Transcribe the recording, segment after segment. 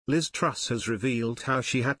Liz Truss has revealed how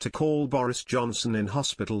she had to call Boris Johnson in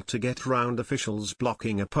hospital to get round officials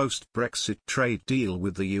blocking a post-Brexit trade deal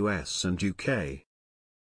with the US and UK.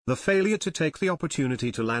 The failure to take the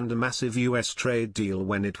opportunity to land a massive US trade deal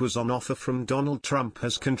when it was on offer from Donald Trump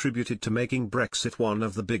has contributed to making Brexit one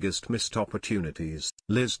of the biggest missed opportunities,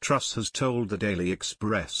 Liz Truss has told the Daily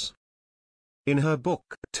Express. In her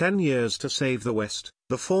book, 10 Years to Save the West,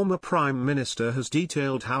 the former Prime Minister has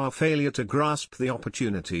detailed how a failure to grasp the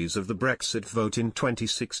opportunities of the Brexit vote in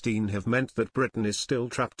 2016 have meant that Britain is still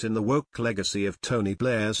trapped in the woke legacy of Tony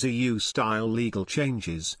Blair's EU-style legal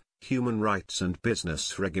changes, human rights and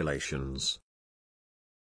business regulations.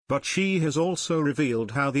 But she has also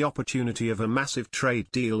revealed how the opportunity of a massive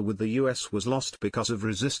trade deal with the US was lost because of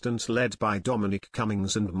resistance led by Dominic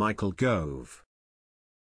Cummings and Michael Gove.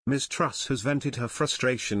 Ms. Truss has vented her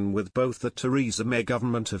frustration with both the Theresa May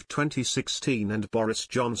government of 2016 and Boris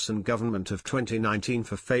Johnson government of 2019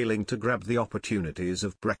 for failing to grab the opportunities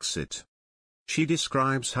of Brexit. She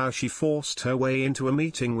describes how she forced her way into a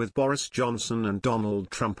meeting with Boris Johnson and Donald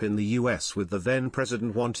Trump in the US, with the then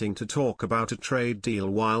president wanting to talk about a trade deal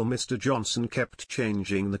while Mr. Johnson kept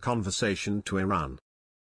changing the conversation to Iran.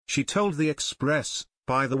 She told The Express,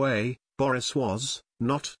 by the way, Boris was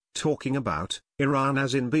not talking about Iran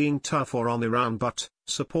as in being tough or on Iran but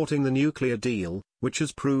supporting the nuclear deal, which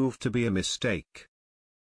has proved to be a mistake.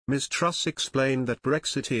 Ms. Truss explained that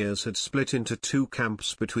Brexiteers had split into two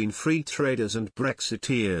camps between free traders and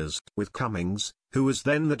Brexiteers, with Cummings, who was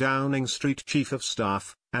then the Downing Street Chief of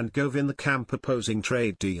Staff, and Gove in the camp opposing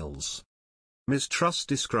trade deals. Ms. Truss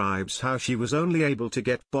describes how she was only able to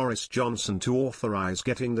get Boris Johnson to authorize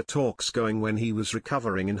getting the talks going when he was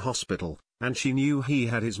recovering in hospital, and she knew he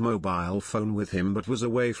had his mobile phone with him but was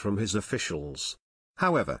away from his officials.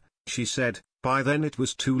 However, she said, by then it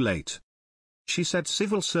was too late. She said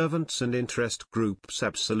civil servants and interest groups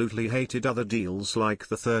absolutely hated other deals like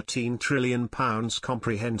the £13 trillion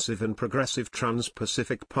Comprehensive and Progressive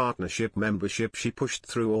Trans-Pacific Partnership membership she pushed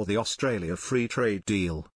through or the Australia Free Trade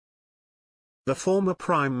Deal. The former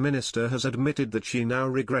Prime Minister has admitted that she now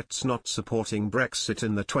regrets not supporting Brexit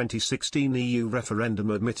in the 2016 EU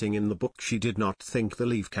referendum, admitting in the book she did not think the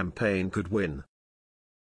Leave campaign could win.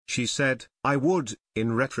 She said, I would,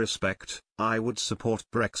 in retrospect, I would support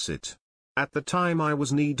Brexit. At the time I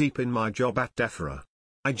was knee-deep in my job at DEFRA.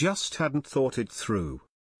 I just hadn't thought it through.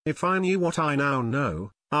 If I knew what I now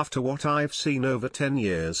know, after what I've seen over 10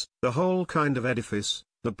 years, the whole kind of edifice,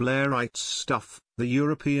 the Blairites stuff, the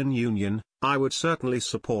European Union, I would certainly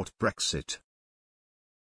support Brexit.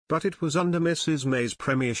 But it was under Mrs. May's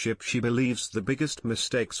premiership she believes the biggest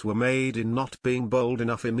mistakes were made in not being bold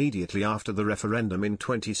enough immediately after the referendum in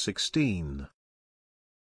 2016.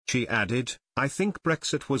 She added, I think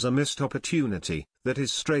Brexit was a missed opportunity, that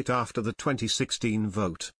is straight after the 2016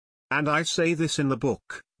 vote. And I say this in the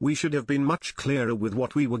book, we should have been much clearer with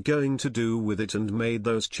what we were going to do with it and made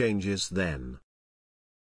those changes then.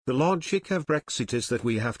 The logic of Brexit is that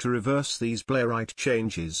we have to reverse these Blairite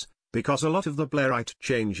changes, because a lot of the Blairite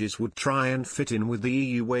changes would try and fit in with the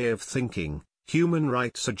EU way of thinking, human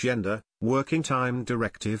rights agenda, working time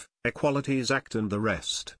directive, Equalities Act and the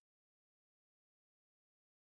rest.